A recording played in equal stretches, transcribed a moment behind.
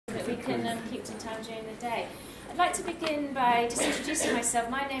can keep some time during the day. I'd like to begin by just introducing myself.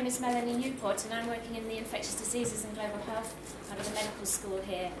 My name is Melanie Newport, and I'm working in the Infectious Diseases and Global Health under the medical school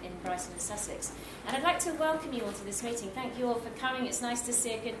here in Brighton and Sussex. And I'd like to welcome you all to this meeting. Thank you all for coming. It's nice to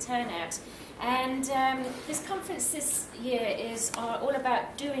see a good turnout. And this conference this year is all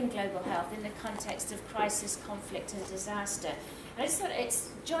about doing global health in the context of crisis, conflict and disaster. And I just thought it's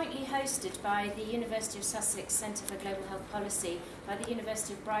jointly hosted by the University of Sussex Centre for Global Health Policy, by the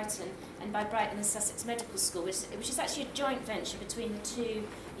University of Brighton, and by Brighton and Sussex Medical School, which is actually a joint venture between the two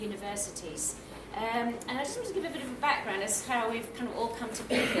universities. And I just want to give a bit of a background as to how we've kind of all come to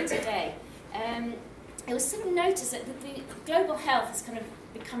be here today. It was sort of noticed that the global health is kind of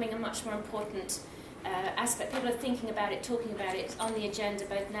becoming a much more important aspect. People are thinking about it, talking about it on the agenda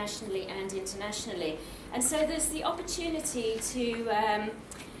both nationally and internationally. And so there's the opportunity to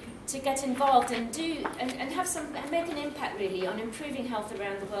get involved and make an impact really on improving health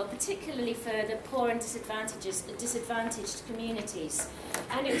around the world, particularly for the poor and disadvantaged communities.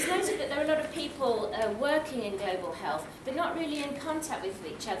 And it was noted that there are a lot of people working in global health, but not really in contact with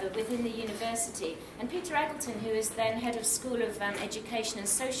each other within the university. And Peter Eggleton, who is then head of School of Education and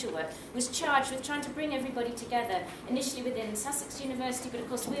Social Work, was charged with trying to bring everybody together, initially within Sussex University, but of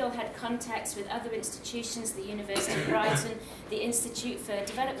course we all had contacts with other institutions, the University of Brighton, the Institute for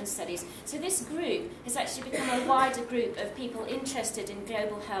Development Studies. So this group has actually become a wider group of people interested in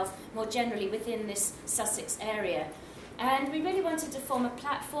global health more generally within this Sussex area. And we really wanted to form a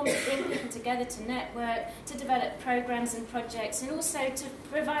platform to bring people together, to network, to develop programs and projects, and also to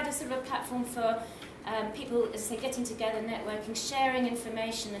provide a sort of a platform for people, as I say, getting together, networking, sharing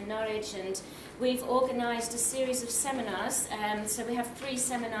information and knowledge. And we've organised a series of seminars. So we have 3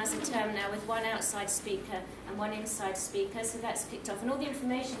 seminars a term now, with 1 outside speaker and 1 inside speaker. So that's kicked off. And all the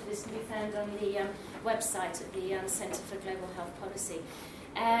information for this can be found on the website at the Centre for Global Health Policy.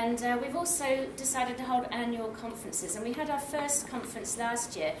 And we've also decided to hold annual conferences. And we had our first conference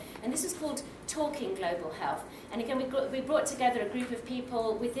last year, and this was called Talking Global Health. And again, we brought together a group of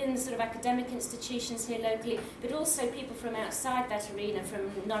people within the sort of academic institutions here locally, but also people from outside that arena,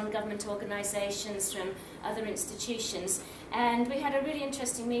 from non-government organisations, from other institutions. And we had a really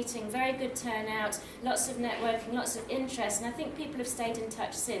interesting meeting, very good turnout, lots of networking, lots of interest, and I think people have stayed in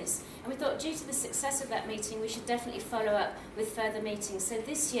touch since. And we thought, due to the success of that meeting, we should definitely follow up with further meetings. So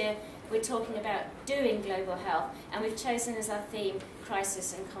this year, we're talking about doing global health, and we've chosen as our theme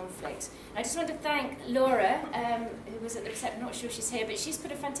crisis and conflict. I just want to thank Laura, who was at the reception. I'm not sure she's here, but she's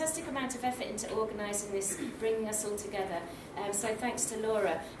put a fantastic amount of effort into organising this, bringing us all together. So thanks to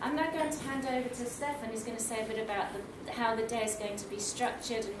Laura. I'm now going to hand over to Stefan, who's going to say a bit about how the day is going to be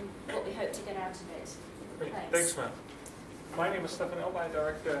structured and what we hope to get out of it. Great. Thanks, Matt. My name is Stefan Elbe. I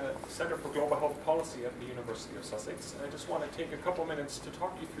direct the Centre for Global Health Policy at the University of Sussex. And I just want to take a couple minutes to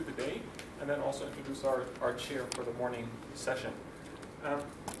talk you through the day and then also introduce our chair for the morning session.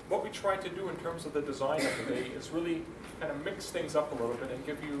 What we try to do in terms of the design of the day is really kind of mix things up a little bit and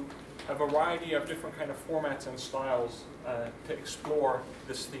give you a variety of different kind of formats and styles to explore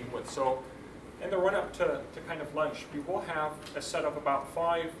this theme with. So in the run-up to kind of lunch, we will have a set of about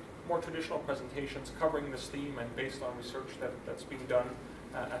 5 more traditional presentations covering this theme and based on research that's being done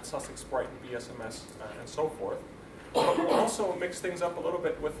at Sussex, Brighton, BSMS, and so forth. But we'll also mix things up a little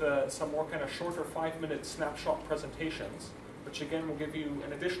bit with some more kind of shorter 5-minute snapshot presentations, which again will give you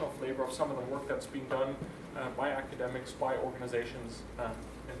an additional flavor of some of the work that's being done by academics, by organizations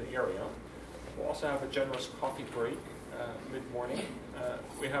in the area. We'll also have a generous coffee break mid-morning.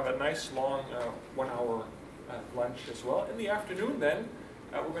 We have a nice long 1-hour lunch as well. In the afternoon then,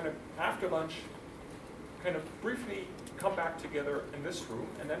 we're going to, after lunch, kind of briefly come back together in this room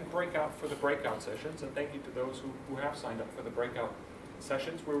and then break out for the breakout sessions. And thank you to those who have signed up for the breakout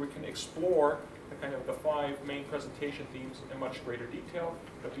sessions, where we can explore the 5 main presentation themes in much greater detail.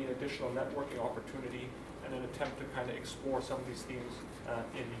 There'll be an additional networking opportunity and an attempt to kind of explore some of these themes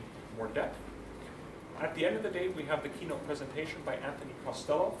in more depth. At the end of the day, we have the keynote presentation by Anthony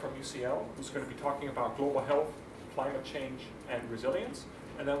Costello from UCL, who's going to be talking about global health, climate change, and resilience.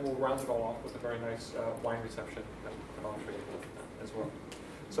 And then we'll round it all off with a very nice wine reception that we can offer you as well.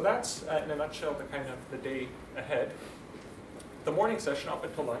 So that's, in a nutshell, the day ahead. The morning session up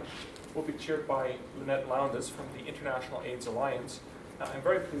until lunch will be chaired by Lynette Lowndes from the International AIDS Alliance. I'm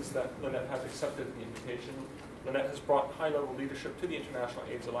very pleased that Lynette has accepted the invitation. Lynette has brought high-level leadership to the International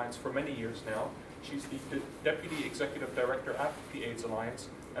AIDS Alliance for many years now. She's the Deputy Executive Director at the AIDS Alliance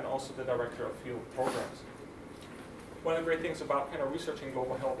and also the Director of Field Programs. One of the great things about kind of researching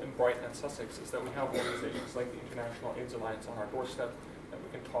global health in Brighton and Sussex is that we have organizations like the International AIDS Alliance on our doorstep that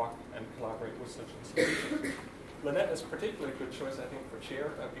we can talk and collaborate with such institutions. Lynette is a particularly good choice, I think, for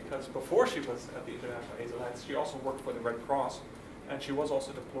chair, because before she was at the International AIDS Alliance, she also worked for the Red Cross, and she was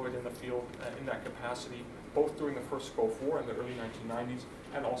also deployed in the field in that capacity, both during the first Gulf War in the early 1990s,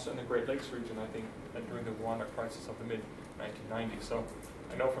 and also in the Great Lakes region, I think, during the Rwanda crisis of the mid-1990s. So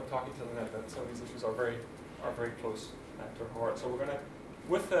I know from talking to Lynette that some of these issues are very close to her heart. So we're going to,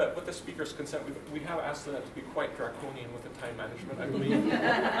 with the speaker's consent, we have asked Lynette to be quite draconian with the time management, I believe.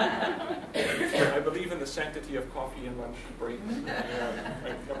 I believe in the sanctity of coffee and lunch breaks. My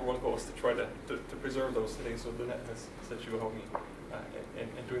number one goal is to try to preserve those today, so Lynette has said she will help me in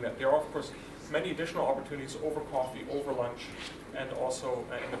doing that. There are, of course, many additional opportunities over coffee, over lunch, and also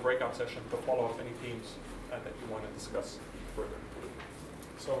in the breakout session to follow up any themes that you want to discuss further.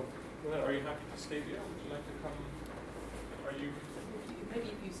 So, Lynette, are you happy to stay there? Would you like to come? Are you? Maybe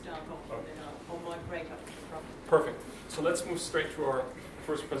if you start off, and then I'll my breakout. Perfect. So let's move straight to our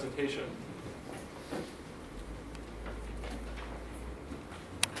first presentation.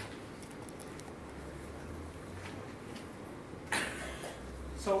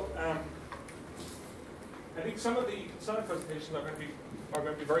 So I think some of the presentations are going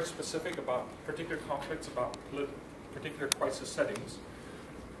to be very specific about particular conflicts, about particular crisis settings.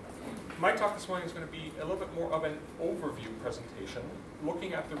 My talk this morning is going to be a little bit more of an overview presentation,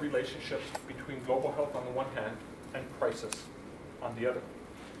 looking at the relationship between global health on the one hand and crisis on the other.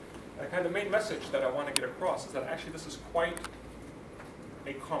 And kind of the main message that I want to get across is that actually this is quite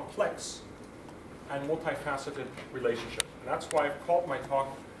a complex and multifaceted relationship. And that's why I've called my talk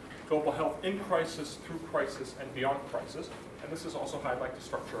Global Health in Crisis, Through Crisis, and Beyond Crisis. And this is also how I'd like to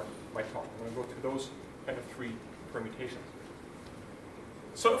structure my talk. I'm going to go through those kind of three permutations.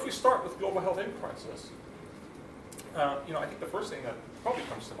 So if we start with global health in crisis, I think the first thing that probably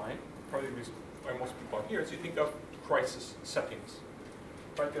comes to mind, probably the reason why most people are here, is you think of crisis settings.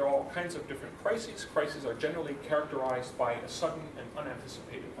 Right? There are all kinds of different crises. Crises are generally characterized by a sudden and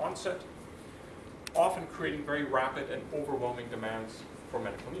unanticipated onset, often creating very rapid and overwhelming demands for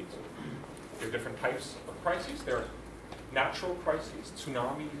medical needs. There are different types of crises. There are natural crises,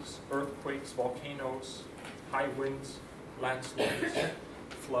 tsunamis, earthquakes, volcanoes, high winds, landslides,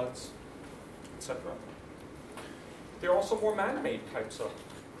 floods, etc. There are also more man-made types of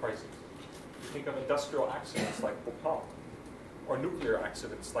crises. You think of industrial accidents like Bhopal, or nuclear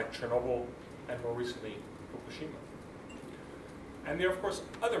accidents like Chernobyl, and more recently, Fukushima. And there are, of course,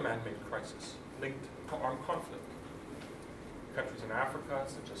 other man-made crises linked to armed conflict. Countries in Africa,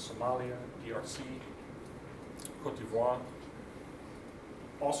 such as Somalia, DRC, Cote d'Ivoire.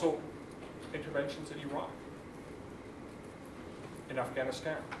 Also, interventions in Iraq, in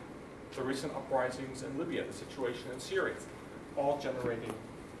Afghanistan, the recent uprisings in Libya, the situation in Syria, all generating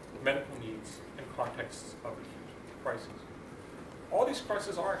medical needs in contexts of acute crises. All these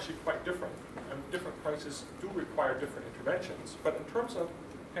crises are actually quite different, and different crises do require different interventions, but in terms of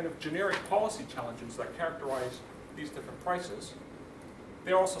kind of generic policy challenges that characterize these different crises,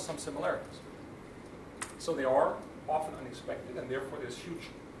 there are also some similarities. So they are often unexpected, and therefore there's huge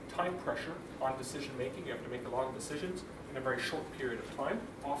time pressure on decision making. You have to make a lot of decisions in a very short period of time,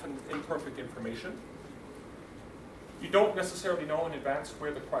 often with imperfect information. You don't necessarily know in advance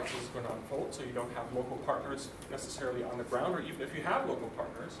where the crisis is going to unfold, so you don't have local partners necessarily on the ground, or even if you have local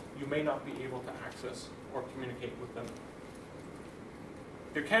partners, you may not be able to access or communicate with them.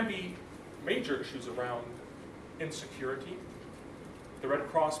 There can be major issues around insecurity. The Red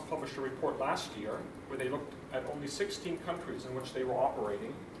Cross published a report last year where they looked at only 16 countries in which they were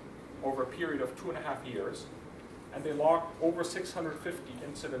operating over a period of 2.5 years, and they logged over 650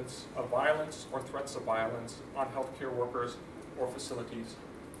 incidents of violence or threats of violence on healthcare workers or facilities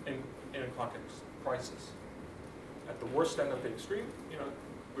in a context of crisis. At the worst end of the extreme,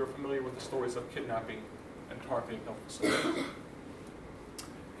 we're familiar with the stories of kidnapping and targeting health facilities.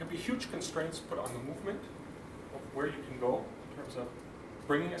 There can be huge constraints put on the movement of where you can go in terms of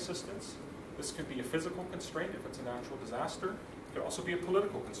bringing assistance. This could be a physical constraint if it's a natural disaster. It could also be a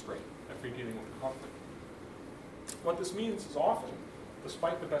political constraint if you're dealing with a conflict. What this means is often,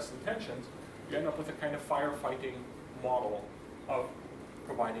 despite the best intentions, you end up with a kind of firefighting model of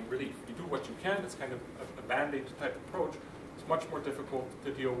providing relief. You do what you can. It's kind of a band-aid type approach. It's much more difficult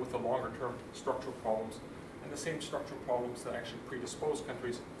to deal with the longer-term structural problems, and the same structural problems that actually predispose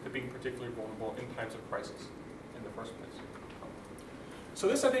countries to being particularly vulnerable in times of crisis in the first place. So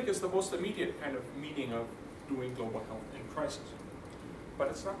this, I think, is the most immediate kind of meaning of doing global health in crisis. But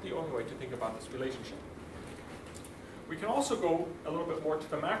it's not the only way to think about this relationship. We can also go a little bit more to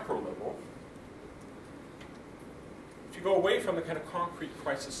the macro level. If you go away from the kind of concrete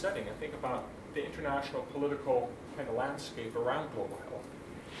crisis setting and think about the international political kind of landscape around global health,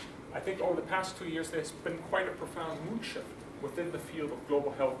 I think over the past 2 years there's been quite a profound mood shift within the field of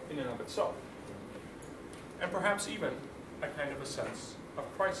global health in and of itself. And perhaps even a kind of a sense of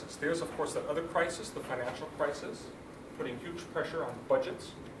crisis. There's of course that other crisis, the financial crisis, putting huge pressure on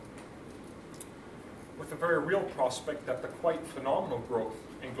budgets, with a very real prospect that the quite phenomenal growth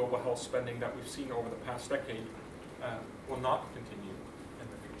in global health spending that we've seen over the past decade will not continue in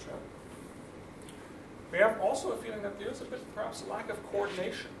the future. We have also a feeling that there's a bit, perhaps, a lack of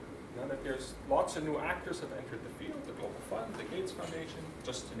coordination. You know, that there's lots of new actors have entered the field, the Global Fund, the Gates Foundation,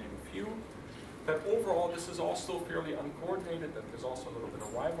 just to name a few. That overall this is all still fairly uncoordinated, that there's also a little bit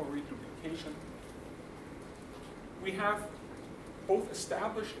of rivalry, duplication. We have both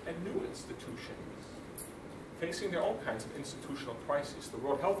established and new institutions facing their own kinds of institutional crises. The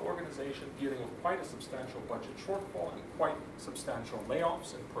World Health Organization dealing with quite a substantial budget shortfall and quite substantial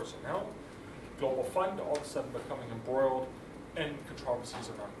layoffs in personnel. Global Fund all of a sudden becoming embroiled in controversies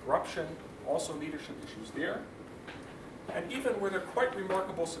around corruption, also leadership issues there. And even where there are quite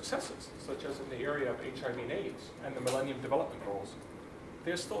remarkable successes, such as in the area of HIV and AIDS and the Millennium Development Goals,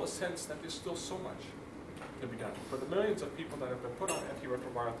 there's still a sense that there's still so much to be done. For the millions of people that have been put on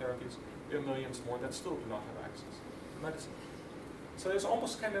antiretroviral therapies, there are millions more that still do not have access to medicine. So there's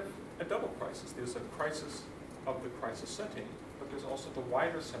almost kind of a double crisis. There's a crisis of the crisis setting, but there's also the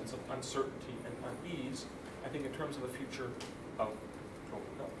wider sense of uncertainty and unease, I think, in terms of the future of global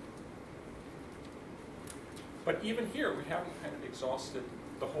health. But even here, we haven't kind of exhausted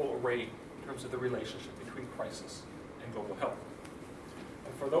the whole array in terms of the relationship between crisis and global health.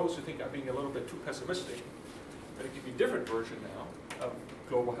 And for those who think I'm being a little bit too pessimistic, I'm going to give you a different version now of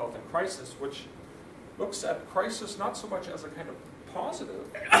global health and crisis, which looks at crisis not so much as a kind of positive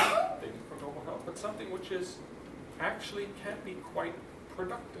thing for global health, but something which is actually can be quite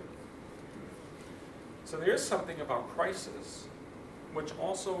productive. So there is something about crisis which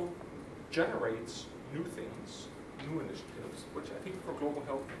also generates new things, new initiatives, which I think for global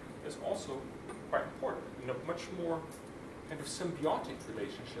health is also quite important, in a much more kind of symbiotic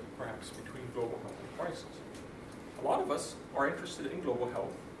relationship perhaps between global health and crisis. A lot of us are interested in global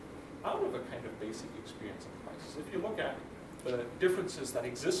health out of a kind of basic experience of crisis. If you look at the differences that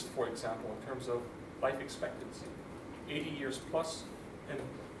exist, for example, in terms of life expectancy, 80 years plus in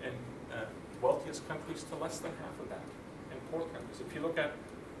wealthiest countries to less than half of that in poor countries. If you look at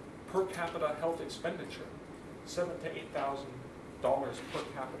per capita health expenditure, $7,000 to $8,000 per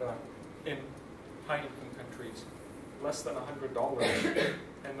capita in high-income countries, less than $100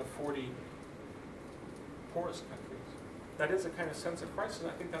 in the 40 poorest countries. That is a kind of sense of crisis,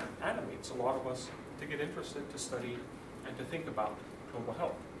 and I think that animates a lot of us to get interested, to study, and to think about global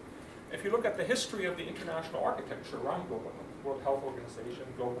health. If you look at the history of the international architecture around global health, World Health Organization,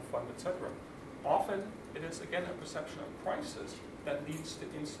 Global Fund, etc., often it is again a perception of crisis that leads to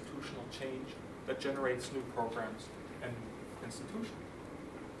institutional change, that generates new programs and institutions.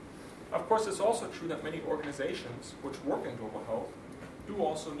 Of course, it's also true that many organizations which work in global health do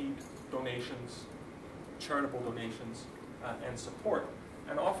also need donations, charitable donations, and support.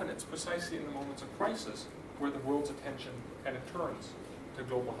 And often it's precisely in the moments of crisis where the world's attention kind of turns to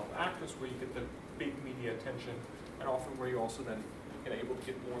global health actors, where you get the big media attention, and often where you also then get able to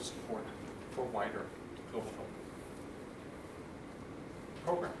get more support for wider global health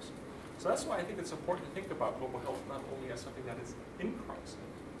programs. So that's why I think it's important to think about global health not only as something that is in crisis,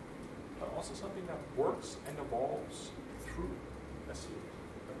 but also something that works and evolves through a series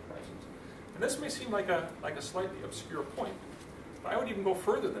of crises. And this may seem like a slightly obscure point, but I would even go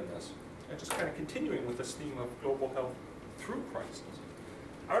further than this, and just kind of continuing with this theme of global health through crisis.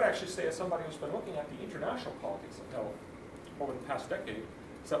 I would actually say, as somebody who's been looking at the international politics of health over the past decade,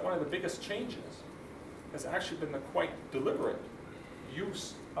 is that one of the biggest changes has actually been the quite deliberate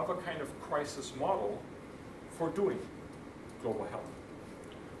use of a kind of crisis model for doing global health.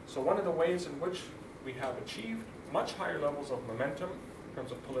 So one of the ways in which we have achieved much higher levels of momentum in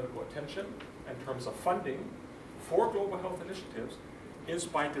terms of political attention, in terms of funding for global health initiatives, is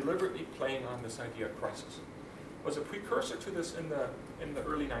by deliberately playing on this idea of crisis. It was a precursor to this in the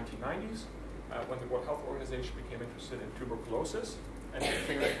early 1990s, when the World Health Organization became interested in tuberculosis and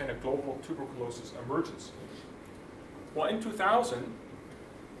declared a kind of global tuberculosis emergency. Well, in 2000,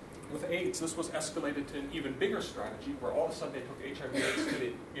 with AIDS, this was escalated to an even bigger strategy, where all of a sudden they took HIV/AIDS to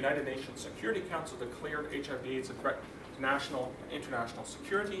the United Nations Security Council, declared HIV/AIDS a threat to national and international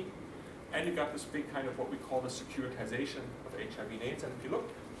security, and you got this big kind of what we call the securitization of HIV/AIDS. And if you look,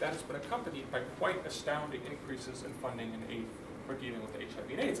 that has been accompanied by quite astounding increases in funding and aid for dealing with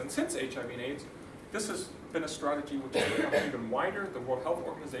HIV/AIDS. And since HIV/AIDS, this has been a strategy which has become even wider. The World Health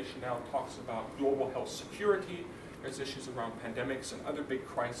Organization now talks about global health security, There's issues around pandemics and other big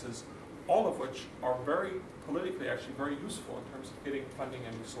crises, all of which are very politically actually very useful in terms of getting funding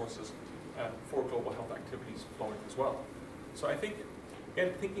and resources for global health activities flowing as well. So I think,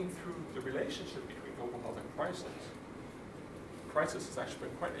 again, thinking through the relationship between global health and crisis has actually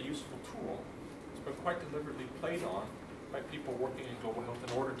been quite a useful tool. It's been quite deliberately played on by people working in global health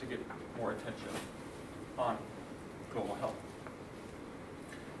in order to get more attention on global health.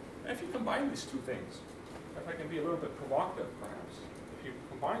 And if you combine these two things, if I can be a little bit provocative perhaps, if you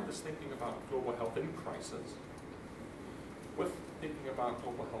combine this thinking about global health in crisis with thinking about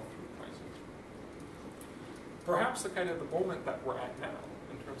global health through crisis, perhaps the kind of the moment that we're at now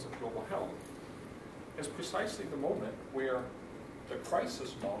in terms of global health is precisely the moment where the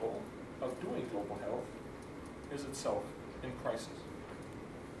crisis model of doing global health is itself in crisis.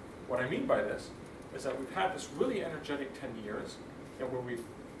 What I mean by this is that we've had this really energetic 10 years where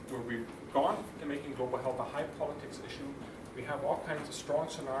we've gone to making global health a high politics issue. We have all kinds of strong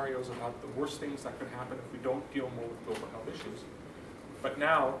scenarios about the worst things that could happen if we don't deal more with global health issues. But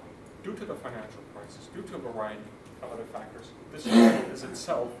now, due to the financial crisis, due to a variety of other factors, this is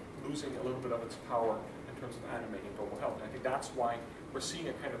itself losing a little bit of its power in terms of animating global health. And I think that's why we're seeing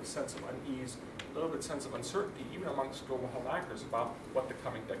a kind of a sense of unease, a little bit sense of uncertainty, even amongst global health actors about what the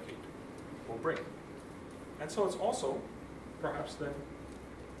coming decade will bring. And so it's also, perhaps then,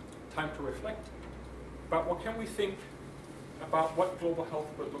 time to reflect about what can we think about what global health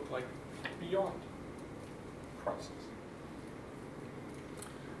would look like beyond crisis.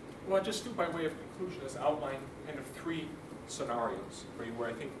 What I'll just do by way of conclusion is outline kind of 3 scenarios for you where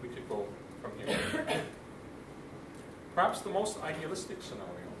I think we could go from here. Perhaps the most idealistic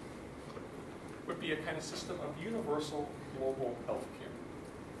scenario would be a kind of system of universal global health care.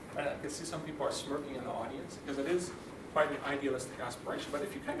 And I can see some people are smirking in the audience because it is quite an idealistic aspiration. But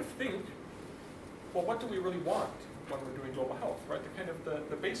if you kind of think, well, what do we really want when we're doing global health, right?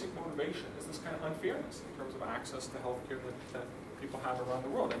 The basic motivation is this kind of unfairness in terms of access to health care that people have around the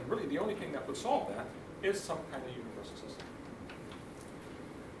world. And really the only thing that would solve that is some kind of universal system.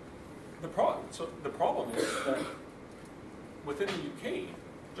 The problem is that within the UK,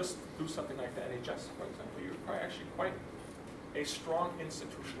 just do something like the NHS, for example, you require actually quite a strong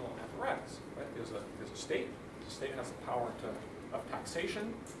institutional apparatus. Right? There's a state. The state has the power of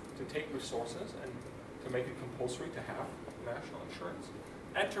taxation, to take resources and to make it compulsory to have national insurance,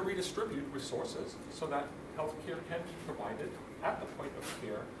 and to redistribute resources so that health care can be provided at the point of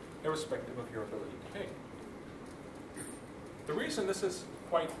care, irrespective of your ability to pay. The reason this is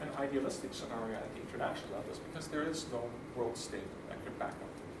quite an idealistic scenario at the international level is because there is no world state that could back up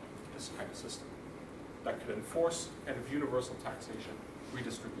this kind of system, that could enforce kind of universal taxation,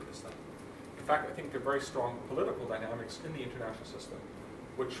 redistribute this stuff. In fact, I think there are very strong political dynamics in the international system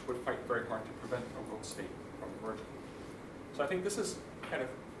which would fight very hard to prevent a world state from emerging. So I think this is kind of,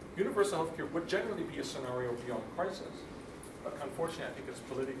 universal health care would generally be a scenario beyond crisis, but unfortunately I think it's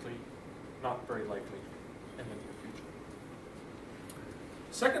politically not very likely in the near future.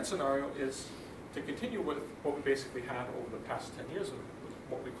 The second scenario is to continue with what we basically had over the past 10 years of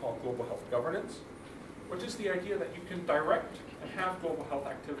what we call global health governance, which is the idea that you can direct and have global health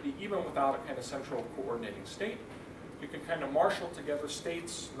activity even without a kind of central coordinating state. You can kind of marshal together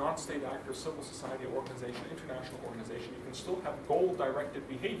states, non-state actors, civil society organization, international organization. You can still have goal-directed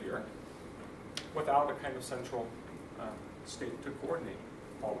behavior without a kind of central state to coordinate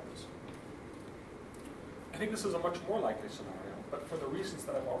all of this. I think this is a much more likely scenario, but for the reasons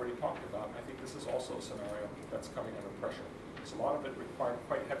that I've already talked about, I think this is also a scenario that's coming under pressure. Because a lot of it requires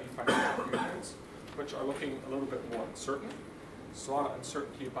quite heavy financial commitments, which are looking a little bit more uncertain. There's a lot of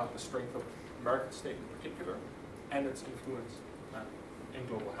uncertainty about the strength of the American state in particular, and its influence in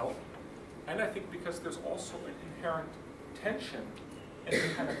global health. And I think because there's also an inherent tension in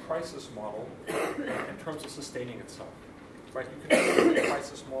the kind of crisis model in terms of sustaining itself. Right? You can only do a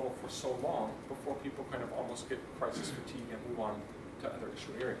crisis model for so long before people kind of almost get crisis fatigue and move on to other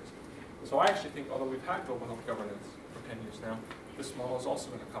issue areas. So I actually think, although we've had global health governance for 10 years now, this model is also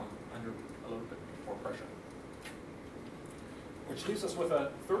going to come under a little bit more pressure. Which leaves us with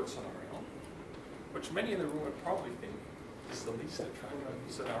a third scenario, which many in the room would probably think is the least attractive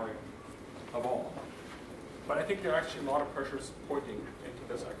scenario of all. But I think there are actually a lot of pressures pointing into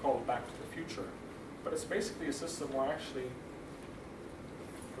this. I call it back to the future. But it's basically a system where actually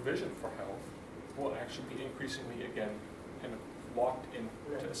provision for health will actually be increasingly, again, kind of locked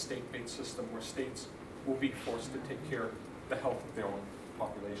into a state-based system where states will be forced to take care of the health of their own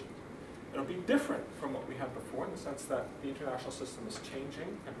population. It'll be different from what we had before in the sense that the international system is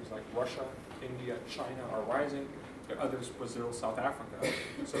changing. Countries like Russia, India, China are rising. There are others, Brazil, South Africa.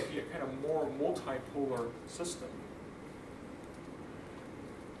 So it'll be a kind of more multipolar system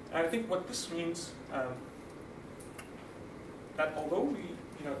And I think what this means, that although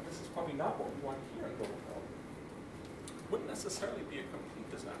this is probably not what we want here in global health, wouldn't necessarily be a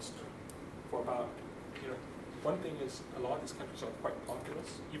complete disaster. For about, one thing is a lot of these countries are quite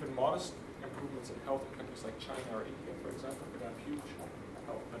populous. Even modest improvements in health in countries like China or India, for example, could have huge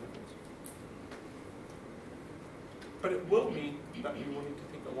health benefits. But it will mean that we will need to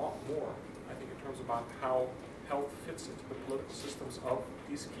think a lot more, I think, in terms about how health fits into the political systems of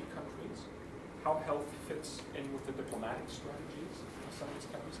these key countries, how health fits in with the diplomatic strategies of some of these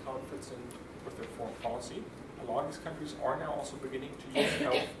countries, how it fits in with their foreign policy. A lot of these countries are now also beginning to use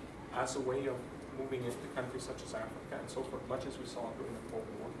health as a way of moving into countries such as Africa and so forth, much as we saw during the Cold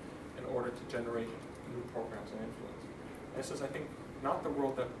War, in order to generate new programs and influence. This is, I think, not the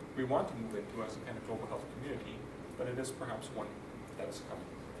world that we want to move into as a kind of global health community, but it is perhaps one that is coming.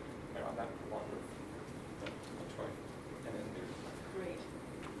 And on that provocative, I'll try and end there. Great.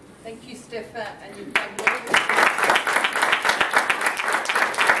 Thank you, Stefan, and you've done wonderful.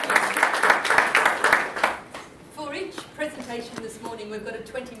 For each presentation this morning, we've got a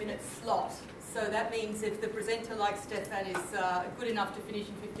 20-minute slot. So that means if the presenter, like Stefan, is good enough to finish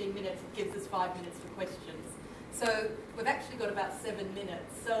in 15 minutes, it gives us 5 minutes for questions. So we've actually got about 7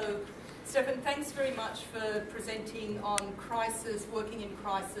 minutes. So Stefan, thanks very much for presenting on crisis, working in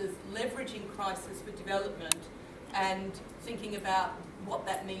crisis, leveraging crisis for development, and thinking about what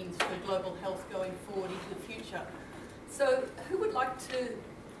that means for global health going forward into the future. So who would like to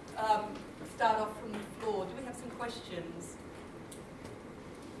start off from the floor? Do we have some questions?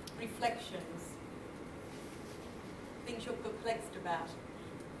 Reflections? Things you're perplexed about?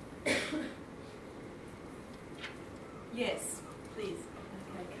 Yes, please.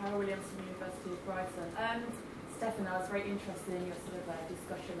 Okay, Carol Williams from University of Brighton. Stefan, I was very interested in your sort of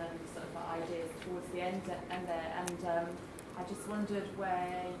discussion and sort of ideas towards the end there, and I just wondered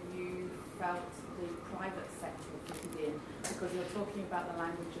where you felt the private sector fitted in, because you're talking about the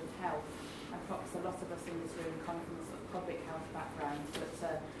language of health, and perhaps a lot of us in this room come from a sort of public health background,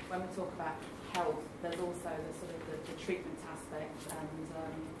 but when we talk about health, there's also the sort of the treatment aspect, and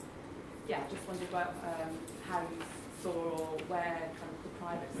yeah, just wondered about how you saw or where kind of the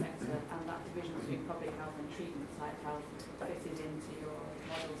private sector and that division between public health and treatment type health fitted into your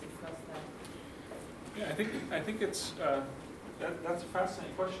models discussed there. Yeah, I think it's that's a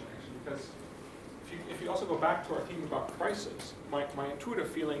fascinating question, actually, because if you also go back to our theme about crisis, my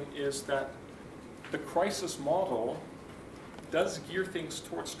intuitive feeling is that the crisis model does gear things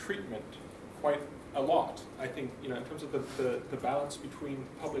towards treatment quite a lot. I think, in terms of the balance between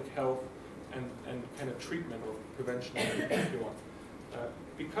public health and kind of treatment or prevention, if you want.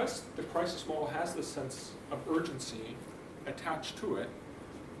 Because the crisis model has this sense of urgency attached to it,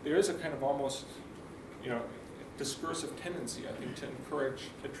 there is a kind of almost, discursive tendency, I think, to encourage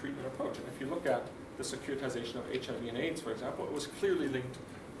a treatment approach. And if you look at the securitization of HIV and AIDS, for example, it was clearly linked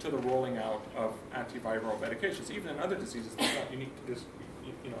to the rolling out of antiviral medications. Even in other diseases, that's not unique to this.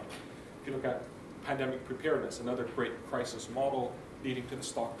 If you look at pandemic preparedness, another great crisis model leading to the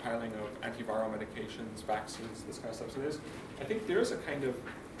stockpiling of antiviral medications, vaccines, this kind of stuff. So I think there is a kind of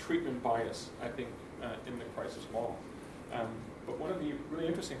treatment bias, I think, in the crisis model. But one of the really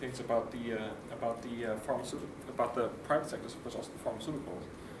interesting things about the private sector is, of course, also the pharmaceuticals,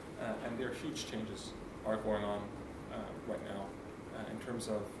 and there are huge changes are going on right now in terms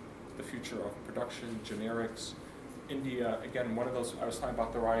of the future of production, generics. India, again, one of those, I was talking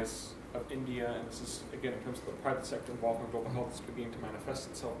about the rise of India, and this is, again, in terms of the private sector involvement in global health, is beginning to manifest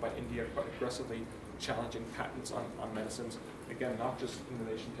itself by India quite aggressively challenging patents on medicines, again, not just in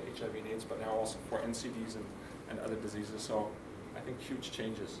relation to HIV and AIDS, but now also for NCDs and other diseases. So I think huge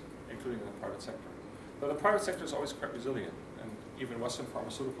changes, including in the private sector. But the private sector is always quite resilient, and even Western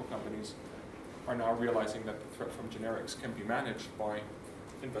pharmaceutical companies are now realizing that the threat from generics can be managed by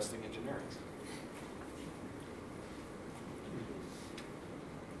investing in generics.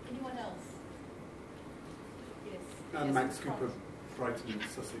 Anyone else? Yes. Yes, Max Cooper, Brighton,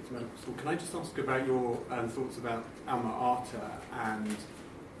 Sussex Medical School. Can I just ask about your thoughts about Alma Ata and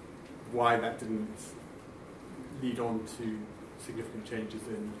why that didn't lead on to significant changes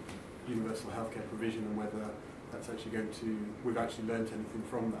in universal healthcare provision, and whether that's actually we've actually learned anything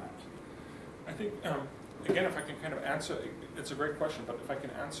from that? I think, again, if I can kind of answer, it's a great question, but if I can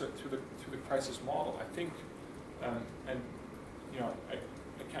answer it through the crisis model, I think, I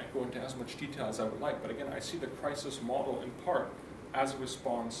can't go into as much detail as I would like, but again, I see the crisis model in part as a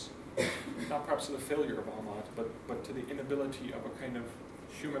response, not perhaps to the failure of Alma, but to the inability of a kind of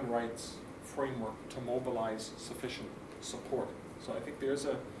human rights framework to mobilize sufficient support. So I think there's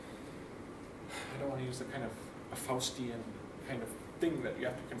I don't want to use the kind of a Faustian kind of thing that you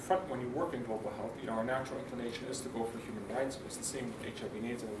have to confront when you work in global health. You know, our natural inclination is to go for human rights. It's the same with HIV and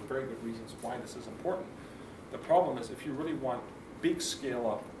AIDS, and there are very good reasons why this is important. The problem is if you really want big scale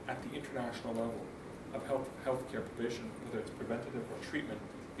up at the international level of healthcare provision, whether it's preventative or treatment,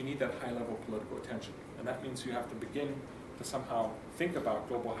 you need that high level political attention. And that means you have to begin to somehow think about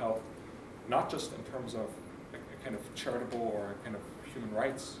global health, not just in terms of a kind of charitable or a kind of human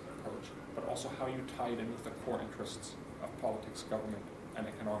rights approach, but also how you tie it in with the core interests of politics, government, and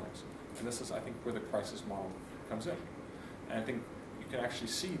economics. And this is, I think, where the crisis model comes in. And I think you can actually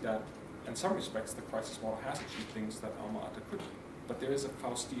see that, in some respects, the crisis model has achieved things that Alma Ata couldn't. But there is a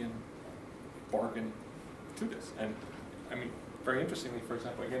Faustian bargain to this. And, I mean, very interestingly, for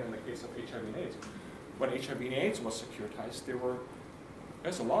example, again, in the case of HIV and AIDS, when HIV and AIDS was securitized,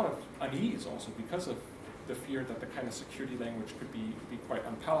 there's a lot of unease also because of the fear that the kind of security language could be quite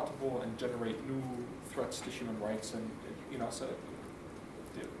unpalatable and generate new threats to human rights. And, you know, so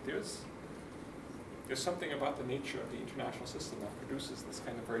there's something about the nature of the international system that produces this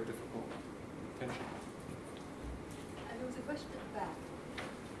kind of very difficult tension. And there was a question at the back.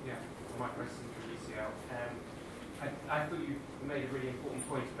 Yeah, my question for UCL. I thought you made a really important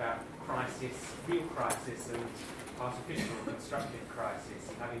point about crisis, real crisis, and artificial constructed crisis.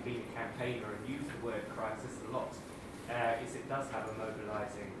 And having been a campaigner and used the word crisis a lot, is it does have a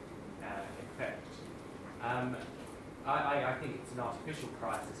mobilising effect. I think it's an artificial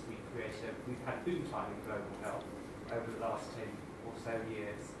crisis we've created. We've had boom time in global health over the last 10 or so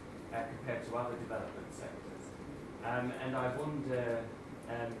years compared to other development sectors. And I wonder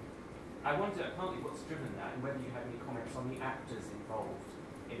partly what's driven that and whether you have any comments on the actors involved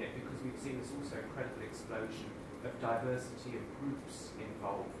in it, because we've seen this also incredible explosion of diversity of groups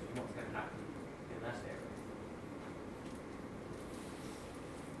involved and what's going to happen in that area.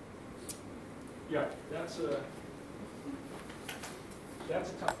 Yeah, that's a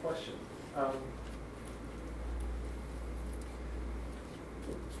tough question.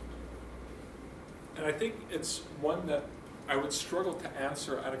 And I think it's one that I would struggle to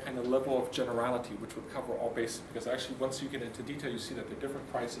answer at a kind of level of generality, which would cover all bases, because actually once you get into detail, you see that there are different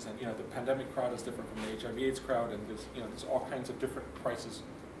crises, and the pandemic crowd is different from the HIV/AIDS crowd, and there's all kinds of different crises,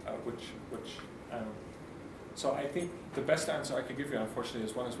 so I think the best answer I could give you, unfortunately,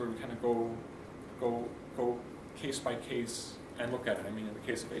 is one is where we kind of go case by case and look at it. I mean, in the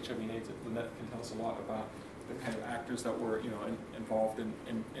case of HIV and AIDS, Lynette can tell us a lot about the kind of actors that were involved in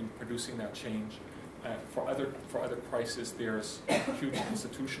producing that change. For other crises, there's huge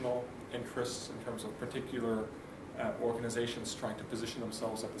institutional interests in terms of particular organizations trying to position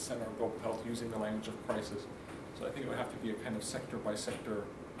themselves at the center of global health using the language of crisis. So I think it would have to be a kind of sector by sector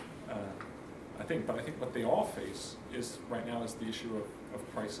thing. But I think what they all face is right now is the issue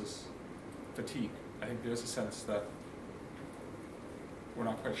of crisis fatigue. I think there's a sense that we're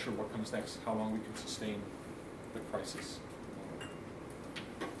not quite sure what comes next, how long we can sustain the crisis.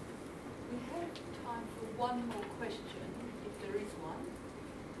 We have time for one more question, if there is one.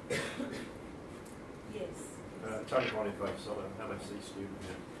 Yes. Tony Boniface, I'm an MSc student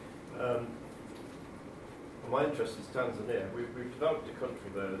here. My interest is Tanzania. We've developed a country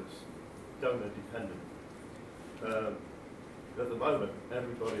there that's donor dependent. At the moment,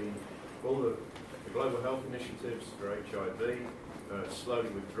 all the global health initiatives for HIV slowly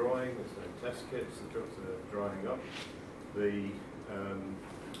withdrawing. There's no test kits, the drugs are drying up.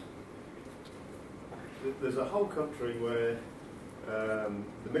 There's a whole country where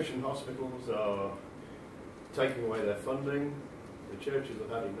the mission hospitals are taking away their funding. The churches have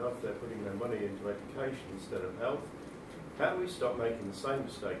had enough. They're putting their money into education instead of health. How do we stop making the same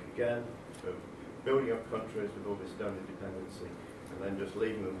mistake again of building up countries with all this donor dependency and then just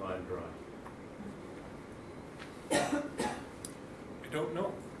leaving them high and dry? I don't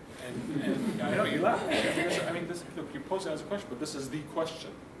know. And I know you laugh. I mean, look, you pose it as a question, but this is the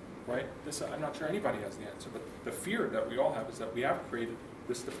question, right? I'm not sure anybody has the answer, but the fear that we all have is that we have created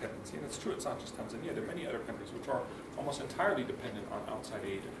this dependency, and it's true, it's not just Tanzania, there are many other countries which are almost entirely dependent on outside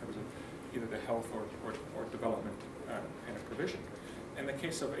aid in terms of either the health or development kind of provision. In the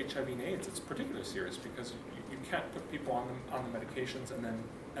case of HIV and AIDS, it's particularly serious because you can't put people on the medications and then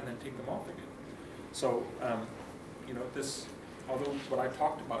take them off again. So, this, although what I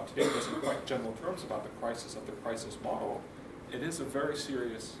talked about today was in quite general terms about the crisis of the crisis model, it is a very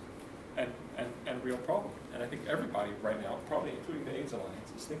serious and real problem. And I think everybody right now, probably including the AIDS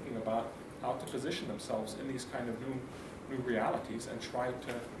Alliance, is thinking about how to position themselves in these kind of new realities and try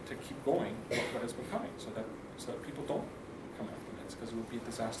to keep going what has been coming so that people don't come after meds, because it would be a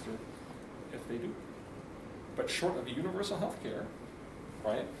disaster if they do. But short of universal health care,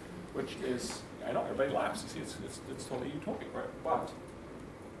 right, which is I know, everybody laughs. You see, it's totally utopic, right? But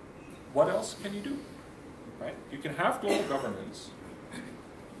what else can you do, right? You can have global governance,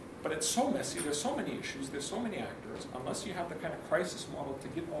 but it's so messy, there's so many issues, there's so many actors, unless you have the kind of crisis model to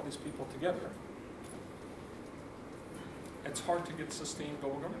get all these people together, it's hard to get sustained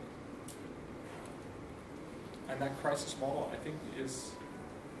global governance. And that crisis model, I think, is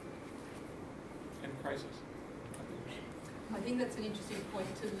in crisis. I think that's an interesting point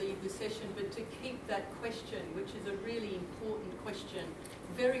to leave the session, but to keep that question, which is a really important question,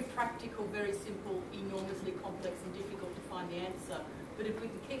 very practical, very simple, enormously complex and difficult to find the answer. But if we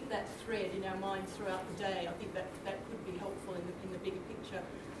can keep that thread in our minds throughout the day, I think that could be helpful in the bigger picture.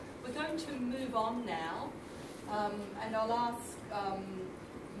 We're going to move on now, and I'll ask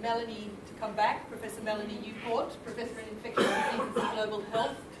Melanie to come back, Professor Melanie Newport, Professor in Infectious Diseases and Global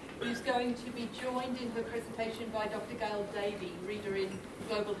Health, who's going to be joined in her presentation by Dr. Gail Davey, Reader in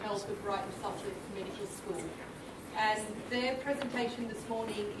Global Health at Brighton Sussex Medical School. And their presentation this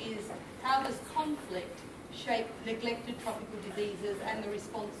morning is how does conflict shape neglected tropical diseases and the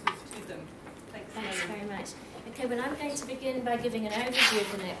responses to them. Thanks very much. Okay, well, I'm going to begin by giving an overview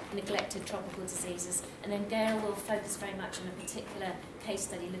of the neglected tropical diseases, and then Gail will focus very much on a particular case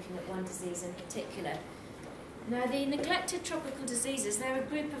study looking at one disease in particular. Now, the neglected tropical diseases, they're a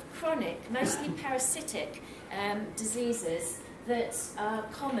group of chronic, mostly parasitic diseases that are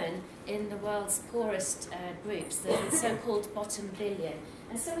common in the world's poorest groups, the so-called bottom billion.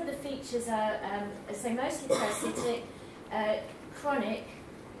 And some of the features are, as I say, mostly parasitic, chronic,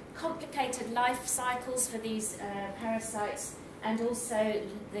 complicated life cycles for these parasites, and also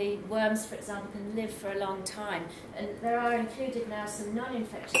the worms, for example, can live for a long time. And there are included now some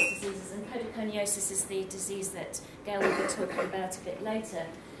non-infectious diseases, and podoconiosis is the disease that Gail will be talking about a bit later.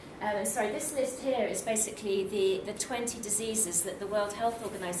 Sorry, this list here is basically the 20 diseases that the World Health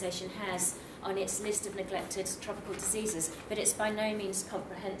Organization has on its list of neglected tropical diseases, but it's by no means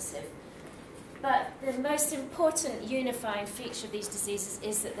comprehensive. But the most important unifying feature of these diseases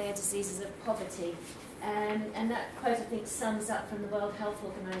is that they are diseases of poverty. And that quote, I think, sums up from the World Health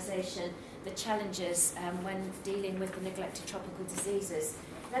Organization the challenges when dealing with the neglected tropical diseases.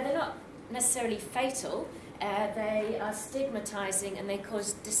 Now, they're not necessarily fatal. They are stigmatizing, and they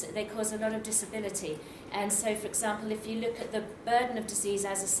cause a lot of disability. And so, for example, if you look at the burden of disease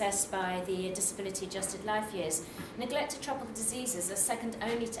as assessed by the Disability Adjusted Life Years, neglected tropical diseases are second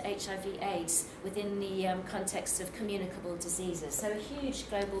only to HIV/AIDS within the context of communicable diseases. So a huge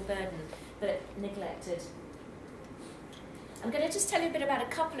global burden, but neglected. I'm going to just tell you a bit about a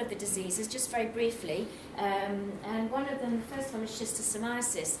couple of the diseases, just very briefly. And one of them, the first one, is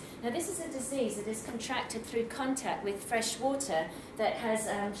schistosomiasis. Now, this is a disease that is contracted through contact with fresh water that has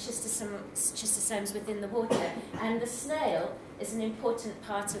schistosomes within the water. And the snail is an important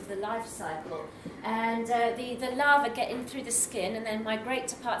part of the life cycle. And the larvae get in through the skin and then migrate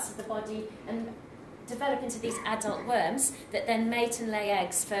to parts of the body and develop into these adult worms that then mate and lay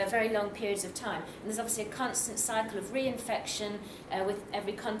eggs for very long periods of time. And there's obviously a constant cycle of reinfection with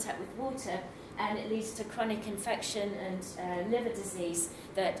every contact with water, and it leads to chronic infection and liver disease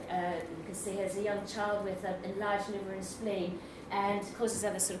that you can see here as a young child with an enlarged liver and spleen, and causes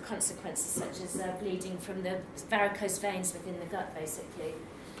other sort of consequences such as bleeding from the varicose veins within the gut, basically.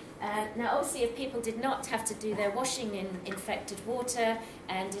 Now, obviously, if people did not have to do their washing in infected water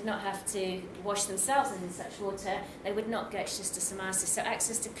and did not have to wash themselves in such water, they would not get schistosomiasis. So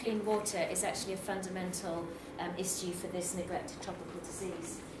access to clean water is actually a fundamental issue for this neglected tropical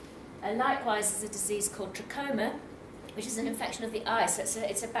disease. Likewise, there's a disease called trachoma, which is an infection of the eye. So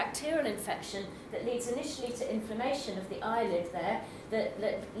it's a bacterial infection that leads initially to inflammation of the eyelid there,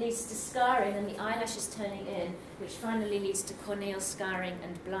 that leads to scarring and the eyelashes turning in, which finally leads to corneal scarring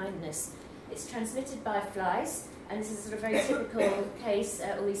and blindness. It's transmitted by flies, and this is a sort of very typical case,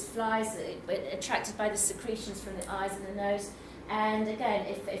 all these flies attracted by the secretions from the eyes and the nose. And again,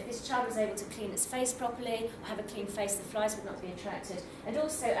 if this child was able to clean its face properly, or have a clean face, the flies would not be attracted. And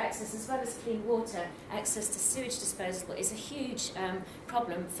also access, as well as clean water, access to sewage disposal is a huge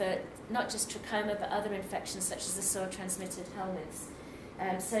problem for not just trachoma, but other infections such as the soil-transmitted helminths.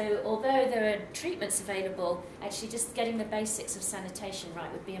 So although there are treatments available, actually just getting the basics of sanitation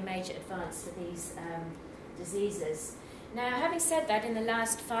right would be a major advance for these diseases. Now, having said that, in the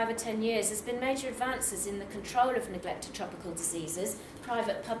last 5 or 10 years, there's been major advances in the control of neglected tropical diseases,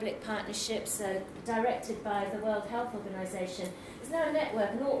 private-public partnerships directed by the World Health Organization. There's now a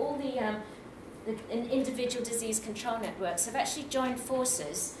network, and all the individual disease control networks have actually joined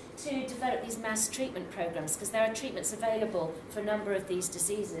forces to develop these mass treatment programs, because there are treatments available for a number of these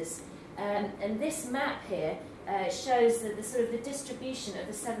diseases. And this map here shows the sort of the distribution of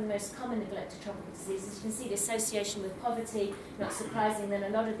the 7 most common neglected tropical diseases. You can see the association with poverty. Not surprising that a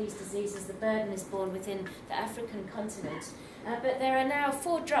lot of these diseases, the burden is borne within the African continent. But there are now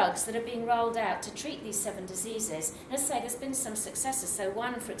 4 drugs that are being rolled out to treat these 7 diseases. And as I say, there's been some successes. So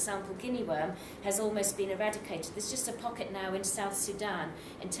one, for example, guinea worm, has almost been eradicated. There's just a pocket now in South Sudan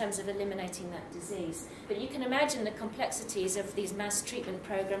in terms of eliminating that disease. But you can imagine the complexities of these mass treatment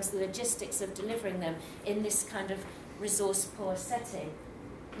programs, the logistics of delivering them in this kind of resource-poor setting.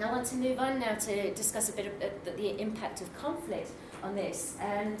 And I want to move on now to discuss a bit of the impact of conflict on this.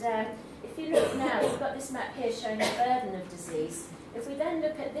 And if you look now, we've got this map here showing the burden of disease. If we then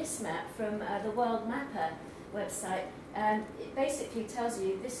look at this map from the World Mapper website, it basically tells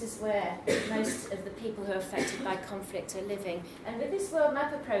you this is where most of the people who are affected by conflict are living. And with this World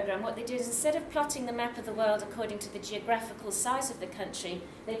Mapper program, what they do is instead of plotting the map of the world according to the geographical size of the country,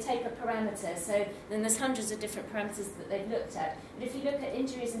 they take a parameter. So then there's hundreds of different parameters that they've looked at. But if you look at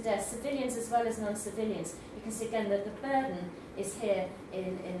injuries and deaths, civilians as well as non-civilians, you can see again that the burden is here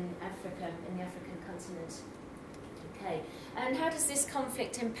in Africa, in the African continent. Okay, and how does this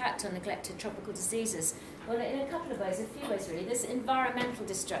conflict impact on neglected tropical diseases? Well, in a couple of ways, a few ways really. There's environmental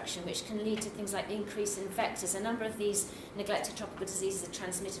destruction, which can lead to things like increase in vectors. A number of these neglected tropical diseases are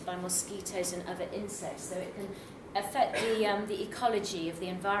transmitted by mosquitoes and other insects, so it can affect the ecology of the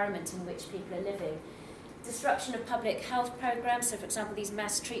environment in which people are living. Disruption of public health programs, so for example, these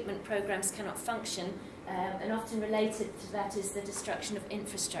mass treatment programs cannot function, and often related to that is the destruction of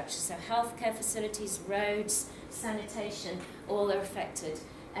infrastructure. So healthcare facilities, roads, sanitation, all are affected.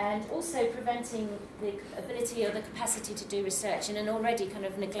 And also preventing the ability or the capacity to do research in an already kind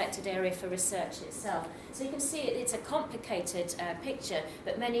of neglected area for research itself. So you can see it's a complicated picture,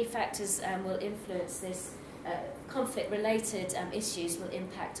 but many factors will influence this. Conflict-related issues will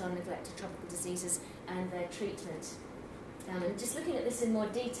impact on neglected tropical diseases and their treatment. And just looking at this in more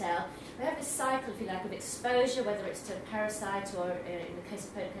detail, we have this cycle, if you like, of exposure, whether it's to a parasite or, in the case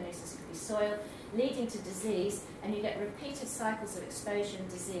of podocariosis, it could be soil, leading to disease, and you get repeated cycles of exposure and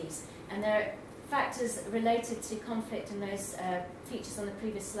disease. And there are factors related to conflict and those features on the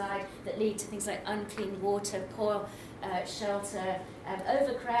previous slide that lead to things like unclean water, poor shelter,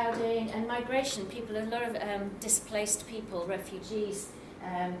 overcrowding and migration. A lot of displaced people, refugees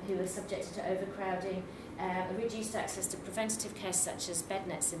who are subjected to overcrowding, reduced access to preventative care such as bed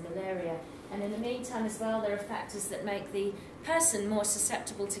nets and malaria. And in the meantime as well, there are factors that make the person more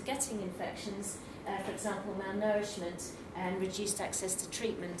susceptible to getting infections, for example, malnourishment and reduced access to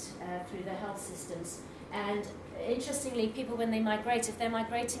treatment through their health systems. And interestingly, people when they migrate, if they're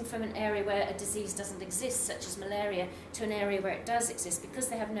migrating from an area where a disease doesn't exist, such as malaria, to an area where it does exist, because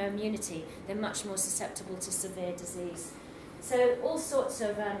they have no immunity, they're much more susceptible to severe disease. So all sorts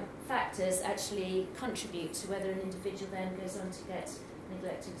of factors actually contribute to whether an individual then goes on to get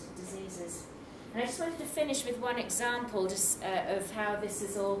neglected diseases. And I just wanted to finish with one example just, of how this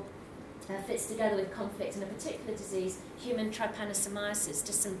is all fits together with conflict in a particular disease, human trypanosomiasis.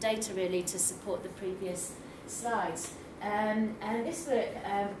 Just some data really to support the previous slides. And this work,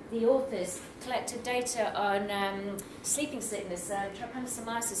 the authors collected data on sleeping sickness,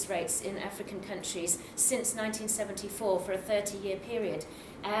 trypanosomiasis rates in African countries since 1974 for a 30-year period.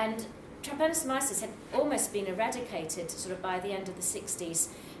 And trypanosomiasis had almost been eradicated sort of by the end of the 60s.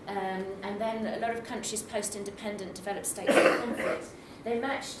 And then a lot of countries post-independent developed states of conflict. They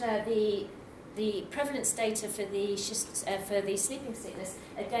matched the prevalence data for the sleeping sickness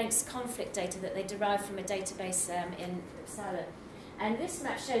against conflict data that they derived from a database in Uppsala. And this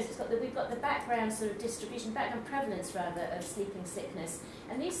map shows we've got the background sort of distribution, background prevalence rather, of sleeping sickness.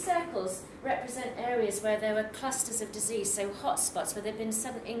 And these circles represent areas where there were clusters of disease, so hotspots where there have been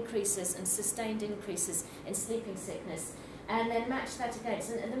sudden increases and sustained increases in sleeping sickness. And then match that against,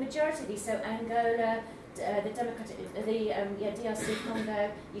 and the majority of these, so Angola, DRC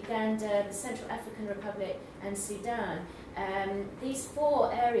Congo, Uganda, the Central African Republic, and Sudan. These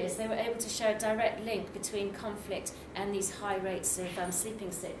 4 areas, they were able to show a direct link between conflict and these high rates of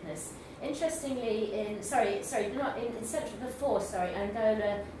sleeping sickness. Interestingly, Angola,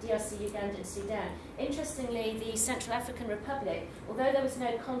 DRC, Uganda, and Sudan. Interestingly, the Central African Republic, although there was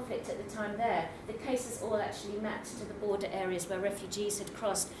no conflict at the time there, the cases all actually mapped to the border areas where refugees had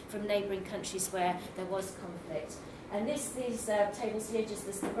crossed from neighbouring countries where there was conflict. And these tables here, just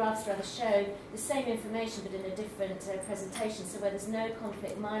as the graphs rather show the same information but in a different presentation. So where there's no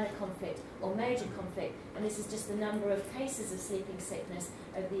conflict, minor conflict, or major conflict, and this is just the number of cases of sleeping sickness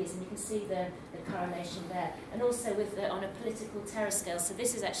over the years, and you can see the correlation there. And also with on a political terror scale, so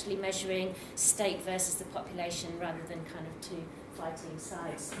this is actually measuring state versus the population rather than kind of two fighting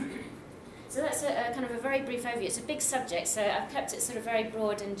sides. So that's a kind of a very brief overview. It's a big subject, so I've kept it sort of very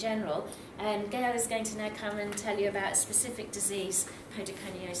broad and general. And Gail is going to now come and tell you about a specific disease,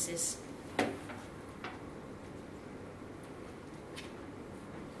 podoconiosis.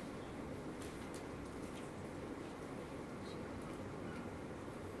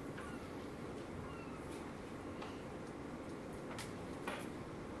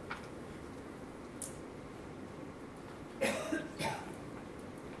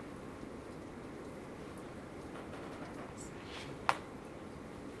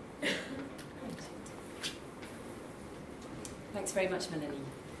 Thanks very much, Melanie.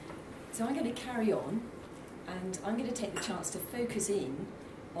 So I'm going to carry on, and I'm going to take the chance to focus in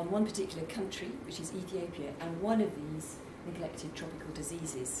on one particular country, which is Ethiopia, and one of these neglected tropical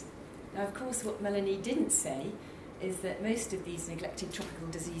diseases. Now, of course, what Melanie didn't say is that most of these neglected tropical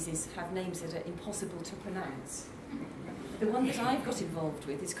diseases have names that are impossible to pronounce. The one that I've got involved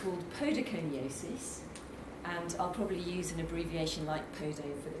with is called podoconiosis, and I'll probably use an abbreviation like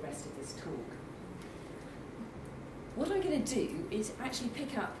PODO for the rest of this talk. What I'm going to do is actually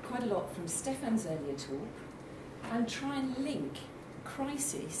pick up quite a lot from Stefan's earlier talk and try and link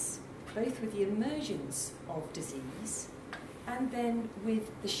crisis both with the emergence of disease and then with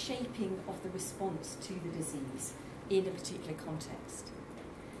the shaping of the response to the disease in a particular context.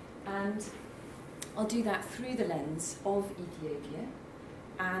 And I'll do that through the lens of Ethiopia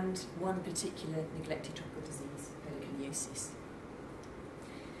and one particular neglected tropical disease, podoconiosis.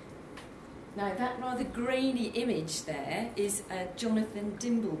 Now, that rather grainy image there is Jonathan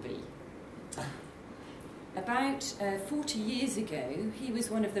Dimbleby. About 40 years ago, he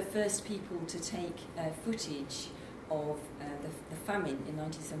was one of the first people to take footage of the famine in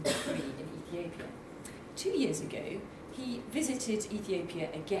 1973 in Ethiopia. 2 years ago, he visited Ethiopia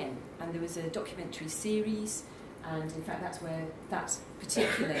again, and there was a documentary series, and in fact that's where that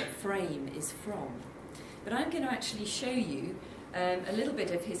particular frame is from. But I'm going to actually show you a little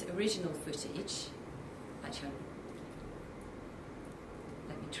bit of his original footage. Actually,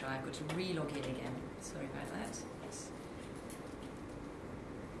 let me try. I've got to re-log in again. Sorry about that. Yes.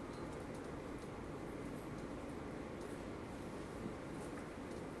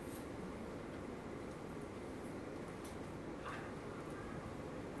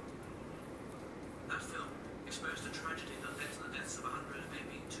 That film exposed a tragedy that led to the deaths of 100,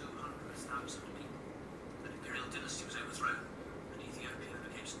 maybe 200,000 people. An imperial dynasty was overthrown, and Ethiopia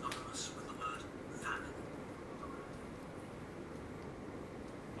became synonymous with the word famine.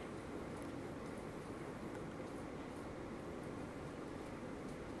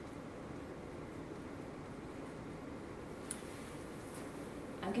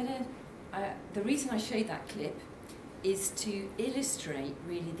 The reason I showed that clip is to illustrate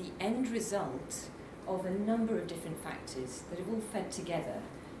really the end result of a number of different factors that have all fed together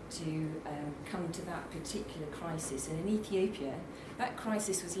to come to that particular crisis. And in Ethiopia, that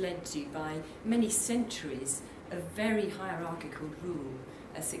crisis was led to by many centuries of very hierarchical rule,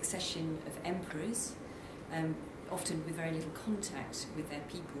 a succession of emperors, often with very little contact with their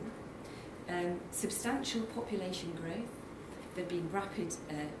people, substantial population growth. There'd been rapid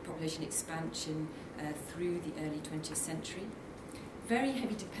population expansion through the early 20th century, very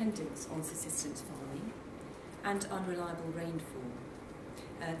heavy dependence on subsistence farming, and unreliable rainfall.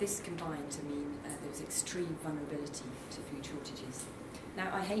 This combined to mean there was extreme vulnerability to food shortages. Now,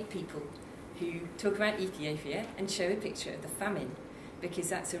 I hate people who talk about Ethiopia and show a picture of the famine, because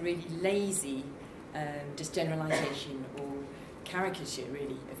that's a really lazy just generalisation or caricature,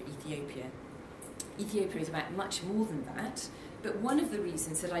 really, of Ethiopia. Ethiopia is about much more than that, but one of the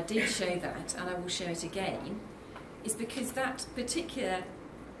reasons that I did show that, and I will show it again, is because that particular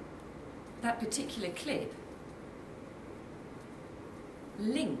clip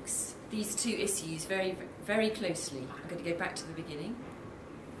links these two issues very, very closely. I'm going to go back to the beginning.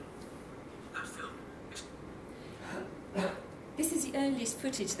 That film This is the earliest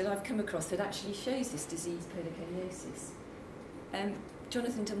footage that I've come across that actually shows this disease, podoconiosis.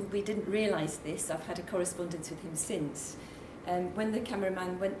 Jonathan Dimbleby didn't realise this. I've had a correspondence with him since. When the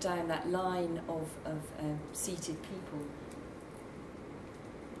cameraman went down that line of seated people,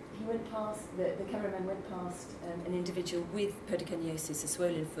 he went past, the cameraman went past an individual with podoconiosis, a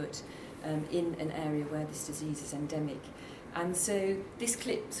swollen foot, in an area where this disease is endemic. And so this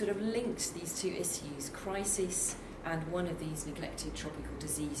clip sort of links these two issues, crisis and one of these neglected tropical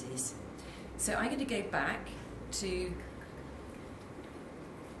diseases. So I'm going to go back to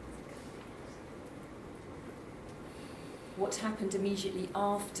what happened immediately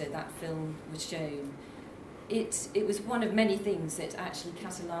after that film was shown. It was one of many things that actually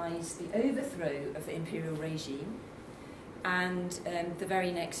catalysed the overthrow of the imperial regime, and the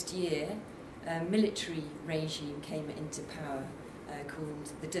very next year a military regime came into power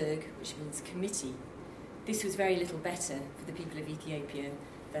called the Derg, which means committee. This was very little better for the people of Ethiopia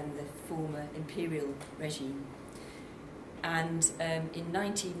than the former imperial regime. And in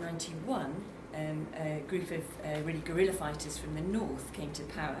 1991, a group of really guerrilla fighters from the north came to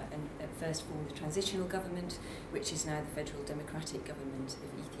power and at first formed the transitional government, which is now the Federal Democratic Government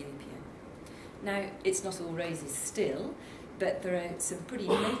of Ethiopia. Now, it's not all roses still, but there are some pretty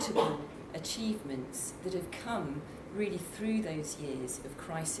notable achievements that have come really through those years of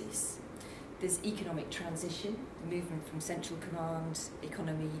crisis. There's economic transition, movement from central command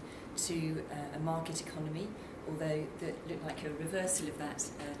economy to a market economy, although that looked like a reversal of that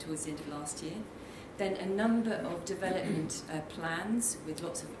towards the end of last year. Then a number of development plans with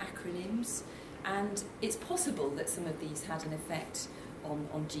lots of acronyms, and it's possible that some of these had an effect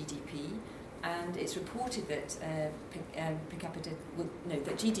on GDP, and it's reported that per capita,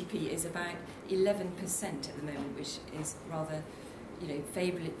 that GDP is about 11% at the moment, which is rather,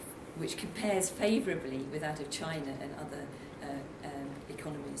 favourably, which compares favourably with that of China and other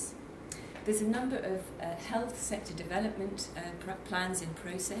economies. There's a number of health sector development plans in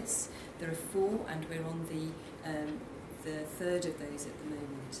process. There are 4, and we're on the third of those at the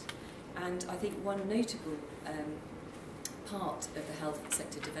moment. And I think one notable part of the health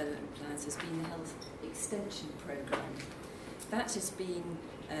sector development plans has been the health extension programme. That has been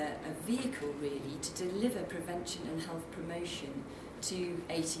a vehicle really to deliver prevention and health promotion to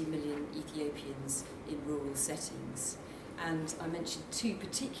 80 million Ethiopians in rural settings. And I mentioned 2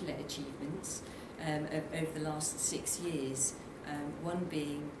 particular achievements over the last 6 years, one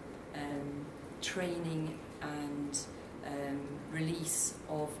being training and release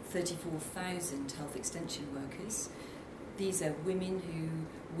of 34,000 health extension workers. These are women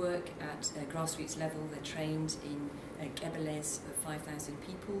who work at grassroots level. They're trained in Gebeles of 5,000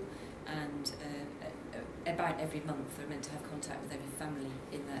 people, and about every month they're meant to have contact with every family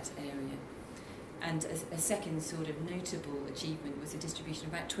in that area. And a second sort of notable achievement was the distribution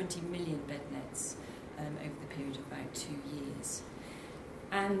of about 20 million bed nets over the period of about 2 years.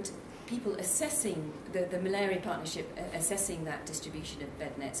 And people assessing, the Malaria Partnership assessing that distribution of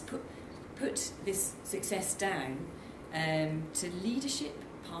bed nets put this success down to leadership,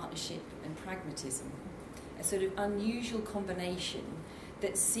 partnership and pragmatism, a sort of unusual combination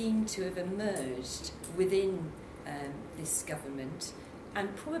that seemed to have emerged within this government,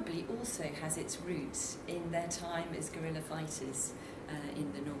 and probably also has its roots in their time as guerrilla fighters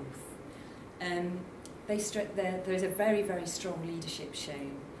in the north. There is a very, very strong leadership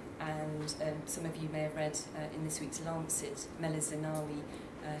shown, and some of you may have read in this week's Lancet, Meles Zenawi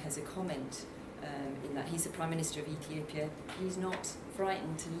has a comment in that he's the Prime Minister of Ethiopia. He's not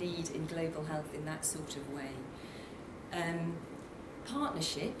frightened to lead in global health in that sort of way.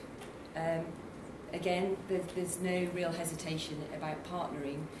 Partnership, again, there's no real hesitation about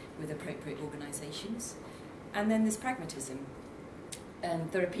partnering with appropriate organisations. And then there's pragmatism.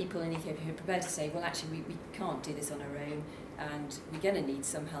 There are people in Ethiopia who are prepared to say, well, actually, we can't do this on our own, and we're going to need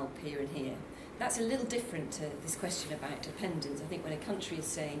some help here and here. That's a little different to this question about dependence. I think when a country is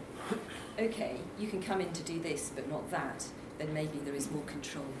saying, OK, you can come in to do this, but not that, then maybe there is more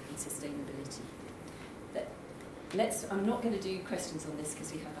control and sustainability. I'm not going to do questions on this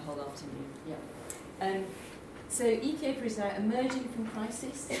because we have the whole afternoon. Yeah. So Ethiopia is now emerging from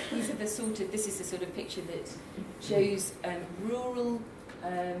crisis. This is the sort of picture that shows rural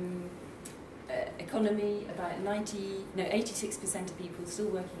economy. About 86% of people still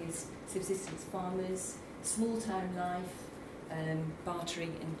working as subsistence farmers. Small town life,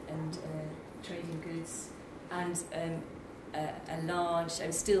 bartering and trading goods, and a large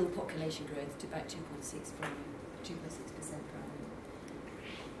still population growth to about 2.6% per annum.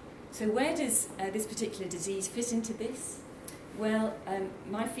 So where does this particular disease fit into this? Well,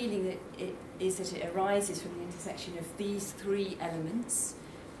 my feeling is that it arises from the intersection of these 3 elements: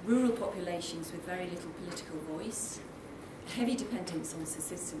 rural populations with very little political voice, heavy dependence on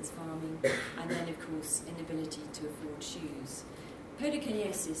subsistence farming, and then, of course, inability to afford shoes.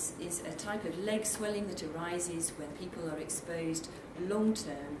 Podocariosis is a type of leg swelling that arises when people are exposed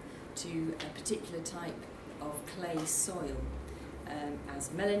long-term to a particular type of clay soil.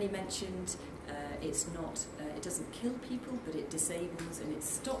 As Melanie mentioned, it doesn't kill people, but it disables and it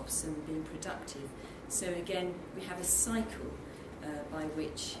stops them being productive. So again, we have a cycle by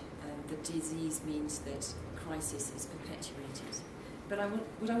which the disease means that crisis is perpetuated. But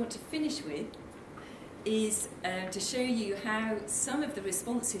what I want to finish with is to show you how some of the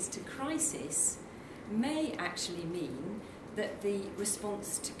responses to crisis may actually mean that the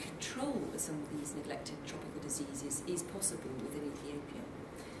response to control of some of these neglected tropical diseases is possible within Ethiopia.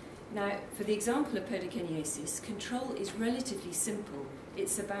 Now, for the example of podokeniosis, control is relatively simple.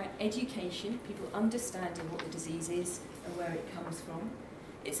 It's about education, people understanding what the disease is and where it comes from.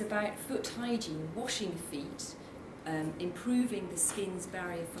 It's about foot hygiene, washing feet, improving the skin's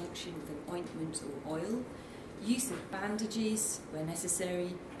barrier function with an ointment or oil, use of bandages where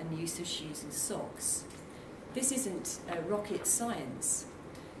necessary, and the use of shoes and socks. This isn't rocket science,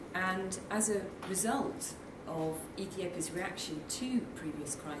 and as a result of Ethiopia's reaction to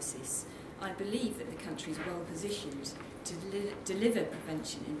previous crisis, I believe that the country is well positioned to deliver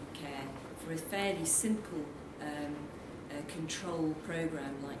prevention and care for a fairly simple control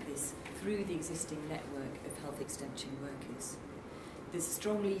programme like this through the existing network of health extension workers. There's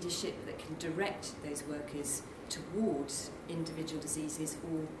strong leadership that can direct those workers towards individual diseases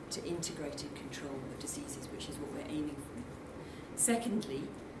or to integrated control of diseases, which is what we're aiming for. Secondly,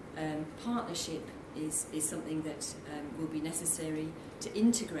 partnership is something that will be necessary to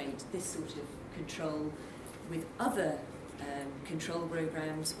integrate this sort of control with other control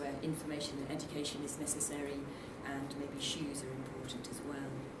programmes where information and education is necessary, and maybe shoes are important as well.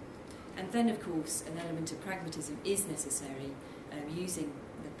 And then, of course, an element of pragmatism is necessary, using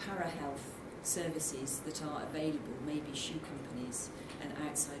the para-health services that are available, maybe shoe companies and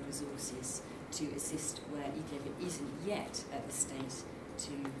outside resources, to assist where Ethiopia isn't yet at the state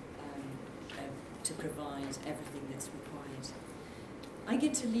to provide everything that's required. I'm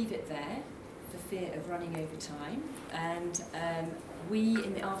going to leave it there for fear of running over time, and we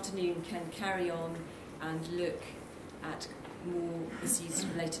in the afternoon can carry on and look at more issues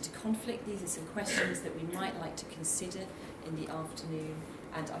related to conflict. These are some questions that we might like to consider in the afternoon,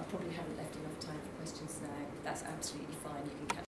 and I probably haven't left enough time for questions now. That's absolutely fine. You can catch